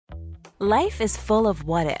Life is full of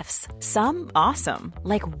what-ifs. Some awesome,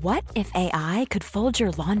 like what if AI could fold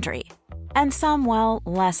your laundry? And some, well,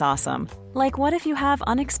 less awesome, like what if you have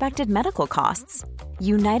unexpected medical costs?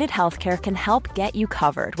 United Healthcare can help get you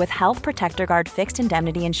covered with Health Protector Guard fixed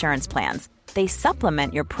indemnity insurance plans. They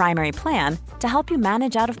supplement your primary plan to help you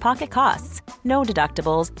manage out-of-pocket costs. No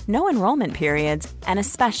deductibles, no enrollment periods, and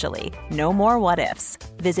especially no more what-ifs.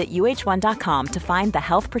 Visit uh1.com to find the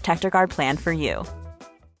Health Protector Guard plan for you.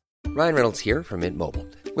 Ryan Reynolds here from Mint Mobile.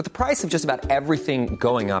 With the price of just about everything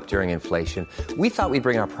going up during inflation, we thought we'd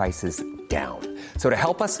bring our prices down. So to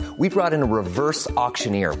help us, we brought in a reverse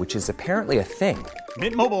auctioneer, which is apparently a thing.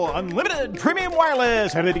 Mint Mobile Unlimited Premium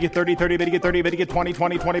Wireless. How to get 30, 30, bit to get 30, bit to get 20,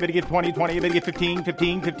 20, 20, bit to get 20, 20, bit to get 15,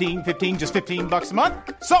 15, 15, 15, just $15 a month?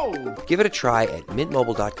 Sold! Give it a try at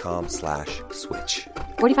mintmobile.com/switch.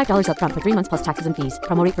 $45 up front for 3 months plus taxes and fees.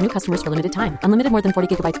 Promo rate for new customers for limited time. Unlimited more than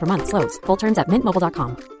 40 gigabytes per month. Slows full terms at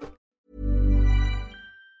mintmobile.com.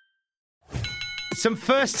 Some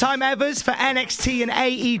first-time evers for NXT and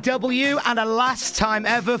AEW, and a last-time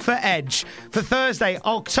ever for Edge. For Thursday,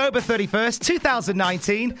 October 31st,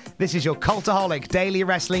 2019, this is your Cultaholic Daily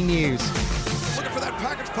Wrestling News. Looking for that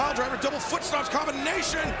package pile driver, double foot stomps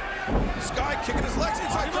combination. Sky kicking his legs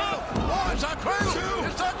inside cradle. One, is that cradle? Two,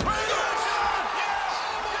 is that cradle? Yes!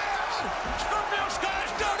 Oh my God! Scorpio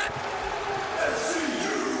Sky's done it!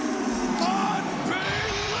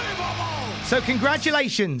 So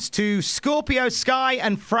congratulations to Scorpio Sky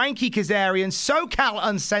and Frankie Kazarian, SoCal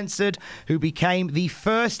Uncensored, who became the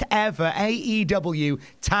first ever AEW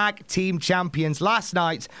Tag Team Champions last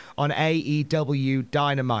night on AEW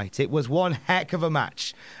Dynamite. It was one heck of a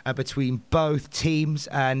match between both teams,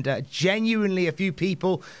 and genuinely a few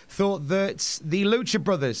people thought that the Lucha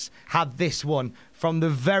Brothers had this one from the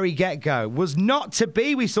very get-go. Was not to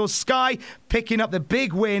be. We saw Sky picking up the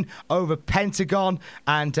big win over Pentagon,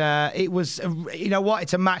 and it was, you know what,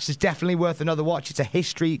 it's a match that's definitely worth another watch. It's a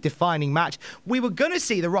history-defining match. We were going to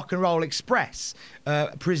see the Rock and Roll Express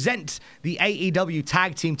present the AEW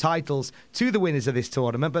tag team titles to the winners of this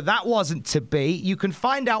tournament, but that wasn't to be. You can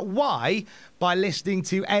find out why by listening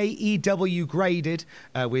to AEW Graded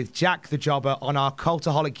with Jack the Jobber on our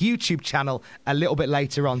Cultaholic YouTube channel a little bit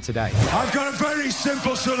later on today. I've got a very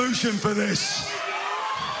simple solution for this.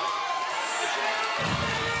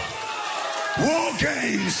 War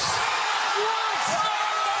Games.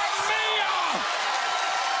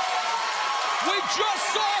 We just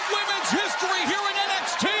saw women's history here in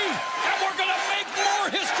NXT, and we're going to make more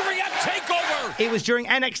history at TakeOver. It was during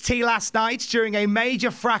NXT last night, during a major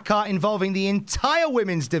fracas involving the entire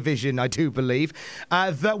women's division, I do believe,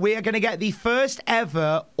 that we are going to get the first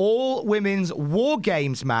ever all-women's War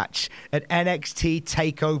Games match at NXT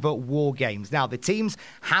TakeOver War Games. Now, the teams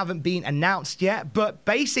haven't been announced yet, but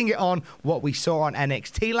basing it on what we saw on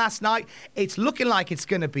NXT last night, it's looking like it's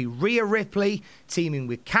going to be Rhea Ripley teaming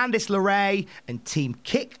with Candice LeRae and Team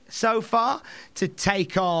Kick so far to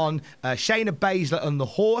take on Shayna Baszler and the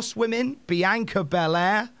Horsewomen, Bianca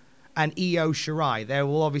Belair and Io Shirai. There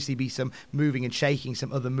will obviously be some moving and shaking,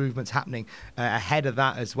 some other movements happening ahead of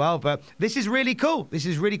that as well. But this is really cool. This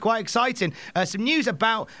is really quite exciting. Some news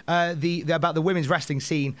about the women's wrestling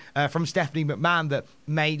scene from Stephanie McMahon that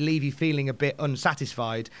may leave you feeling a bit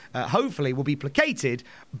unsatisfied. Hopefully will be placated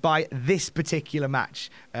by this particular match,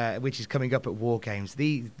 which is coming up at War Games.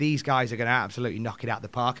 These guys are going to absolutely knock it out the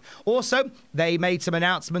park. Also, they made some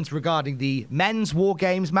announcements regarding the men's War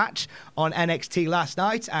Games match on NXT last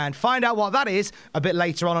night, and find out what that is a bit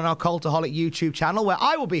later on our Cultaholic YouTube channel, where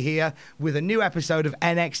I will be here with a new episode of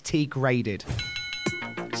NXT Graded.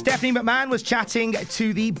 Stephanie McMahon was chatting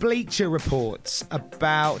to the Bleacher Report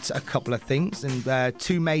about a couple of things, and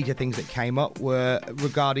two major things that came up were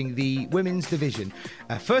regarding the women's division.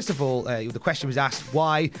 First of all, the question was asked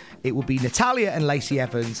why it would be Natalya and Lacey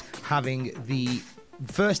Evans having the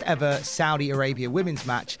first ever Saudi Arabia women's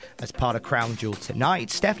match as part of Crown Jewel tonight.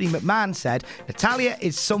 Stephanie McMahon said Natalya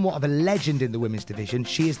is somewhat of a legend in the women's division.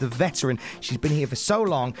 She is the veteran. She's been here for so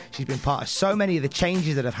long. She's been part of so many of the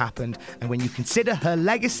changes that have happened. And when you consider her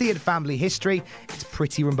legacy and family history, it's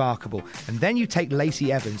pretty remarkable. And then you take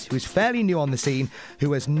Lacey Evans, who is fairly new on the scene,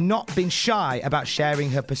 who has not been shy about sharing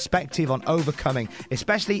her perspective on overcoming,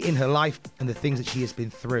 especially in her life and the things that she has been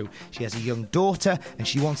through. She has a young daughter and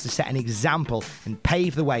she wants to set an example and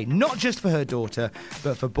pave the way, not just for her daughter,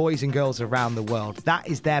 but for boys and girls around the world. That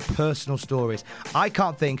is their personal stories. I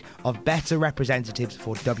can't think of better representatives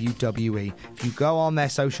for WWE. If you go on their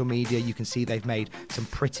social media, you can see they've made some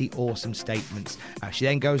pretty awesome statements. She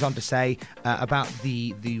then goes on to say about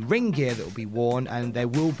the ring gear that will be worn, and there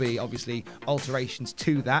will be obviously alterations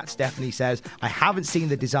to that. Stephanie says, I haven't seen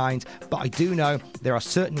the designs, but I do know there are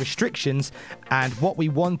certain restrictions, and we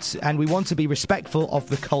want to be respectful of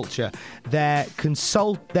the culture. Their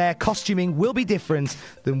costuming will be different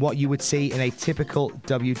than what you would see in a typical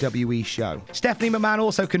WWE show. Stephanie McMahon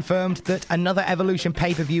also confirmed that another Evolution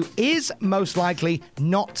pay-per-view is most likely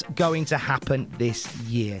not going to happen this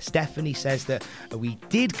year. Stephanie says that we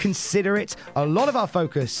did consider it. A lot of our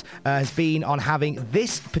focus has been on having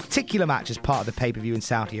this particular match as part of the pay-per-view in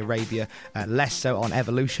Saudi Arabia, less so on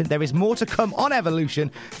Evolution. There is more to come on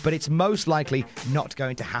Evolution, but it's most likely not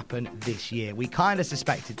going to happen this year. We kind of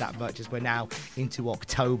suspected that much as we're now into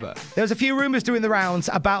October. There was a few rumours doing the rounds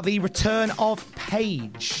about the return of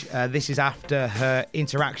Paige. This is after her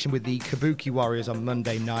interaction with the Kabuki Warriors on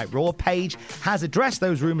Monday Night Raw. Paige has addressed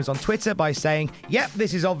those rumours on Twitter by saying, yep,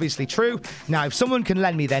 this is obviously true. Now, if someone can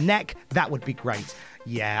lend me their neck, that would be great.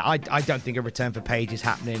 Yeah, I don't think a return for Paige is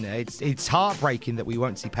happening. It's heartbreaking that we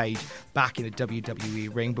won't see Paige back in a WWE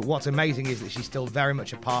ring, but what's amazing is that she's still very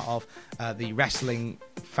much a part of the wrestling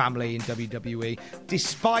family in WWE.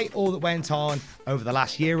 Despite all that went on over the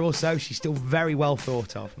last year or so, she's still very well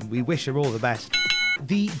thought of, and we wish her all the best.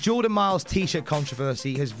 The Jordan Myles t-shirt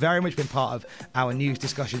controversy has very much been part of our news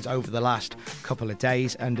discussions over the last couple of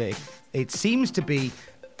days, and it seems to be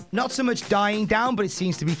not so much dying down, but it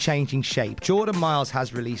seems to be changing shape. Jordan Myles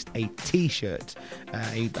has released a t-shirt,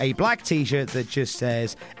 a black t-shirt that just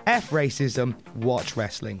says, F racism, watch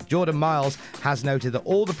wrestling. Jordan Myles has noted that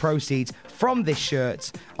all the proceeds from this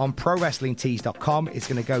shirt on ProWrestlingTees.com is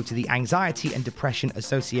going to go to the Anxiety and Depression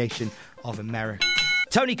Association of America.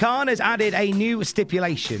 Tony Khan has added a new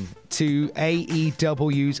stipulation to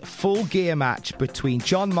AEW's Full Gear match between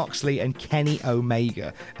Jon Moxley and Kenny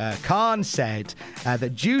Omega. Khan said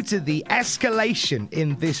that due to the escalation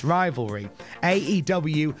in this rivalry,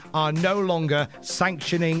 AEW are no longer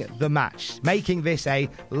sanctioning the match, making this a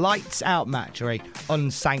lights-out match, or a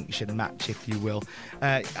unsanctioned match, if you will.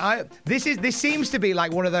 This seems to be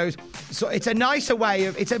like one of those. So it's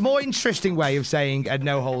a more interesting way of saying a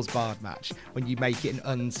no-holds-barred match when you make it an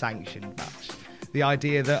unsanctioned match. The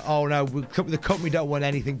idea that, oh no, the company don't want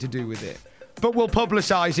anything to do with it, but we'll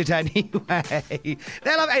publicise it anyway.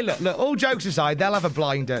 They'll have, look, all jokes aside, they'll have a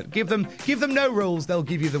blinder. Give them no rules, they'll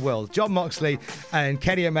give you the world. Jon Moxley and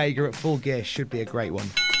Kenny Omega at Full Gear should be a great one.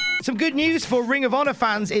 Some good news for Ring of Honor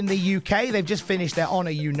fans in the UK. They've just finished their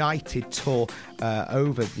Honor United tour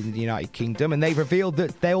over in the United Kingdom, and they've revealed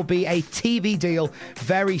that there will be a TV deal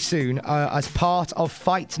very soon as part of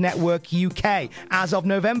Fight Network UK. As of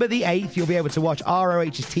November the 8th, you'll be able to watch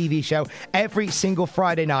ROH's TV show every single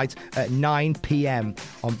Friday night at 9 p.m.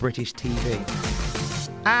 on British TV.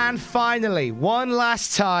 And finally, one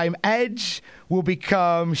last time, Edge will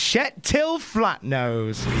become Shettil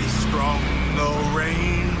Flatnose. Be strong, no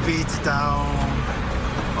rain beats down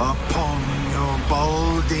upon your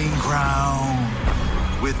balding crown.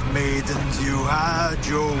 With maidens you had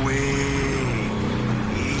your way.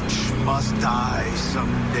 Each must die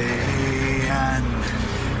someday, and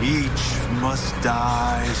each must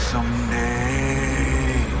die someday.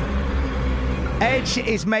 Edge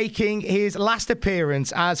is making his last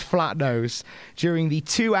appearance as Flatnose during the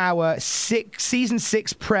 2-hour season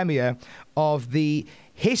 6 premiere of the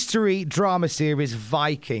history drama series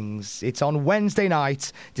Vikings. It's on Wednesday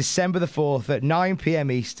night, December the 4th at 9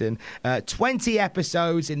 p.m. Eastern. 20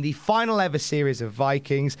 episodes in the final ever series of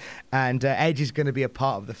Vikings, and Edge is going to be a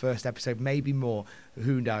part of the first episode, maybe more.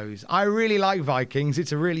 Who knows? I really like Vikings.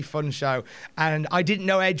 It's a really fun show, and I didn't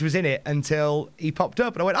know Edge was in it until he popped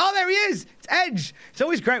up, and I went, oh, there he is! It's Edge! It's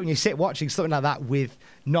always great when you sit watching something like that with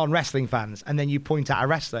non-wrestling fans, and then you point out a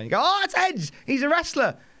wrestler, and you go, oh, it's Edge! He's a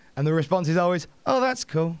wrestler! And the response is always, oh, that's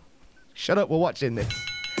cool. Shut up, we're watching this.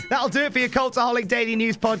 That'll do it for your Cultaholic Daily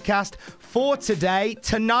News podcast for today.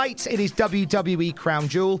 Tonight, it is WWE Crown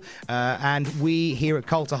Jewel, and we here at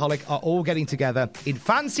Cultaholic are all getting together in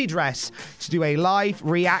fancy dress to do a live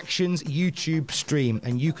reactions YouTube stream.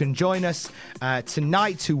 And you can join us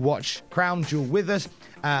tonight to watch Crown Jewel with us.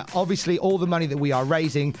 Obviously, all the money that we are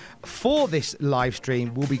raising for this live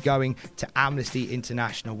stream will be going to Amnesty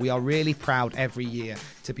International. We are really proud every year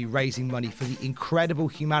to be raising money for the incredible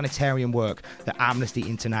humanitarian work that Amnesty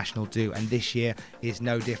International do, and this year is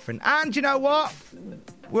no different. And you know what?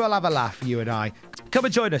 We'll have a laugh, you and I. Come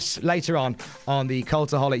and join us later on the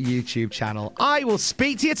Cultaholic YouTube channel. I will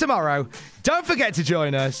speak to you tomorrow. Don't forget to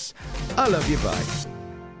join us. I love you, bye.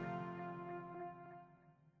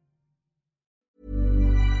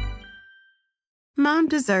 Mom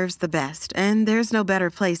deserves the best, and there's no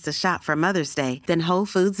better place to shop for Mother's Day than Whole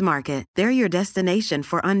Foods Market. They're your destination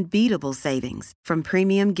for unbeatable savings, from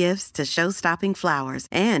premium gifts to show-stopping flowers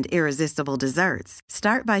and irresistible desserts.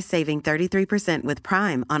 Start by saving 33% with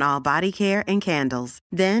Prime on all body care and candles.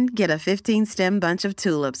 Then get a 15-stem bunch of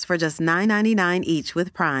tulips for just $9.99 each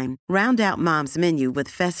with Prime. Round out Mom's menu with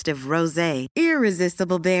festive rosé,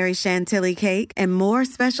 irresistible berry chantilly cake, and more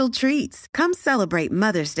special treats. Come celebrate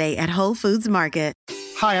Mother's Day at Whole Foods Market.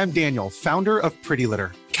 Hi, I'm Daniel, founder of Pretty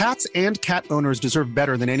Litter. Cats and cat owners deserve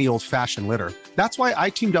better than any old-fashioned litter. That's why I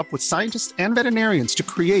teamed up with scientists and veterinarians to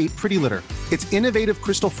create Pretty Litter. Its innovative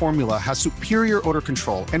crystal formula has superior odor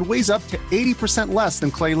control and weighs up to 80% less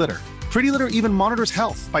than clay litter. Pretty Litter even monitors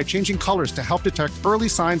health by changing colors to help detect early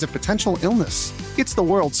signs of potential illness. It's the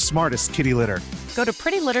world's smartest kitty litter. Go to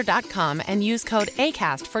prettylitter.com and use code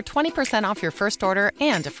ACAST for 20% off your first order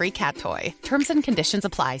and a free cat toy. Terms and conditions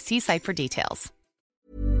apply. See site for details.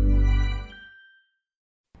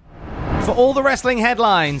 For all the wrestling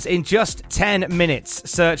headlines in just 10 minutes,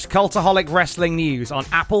 search Cultaholic Wrestling News on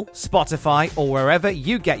Apple, Spotify, or wherever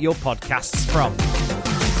you get your podcasts from.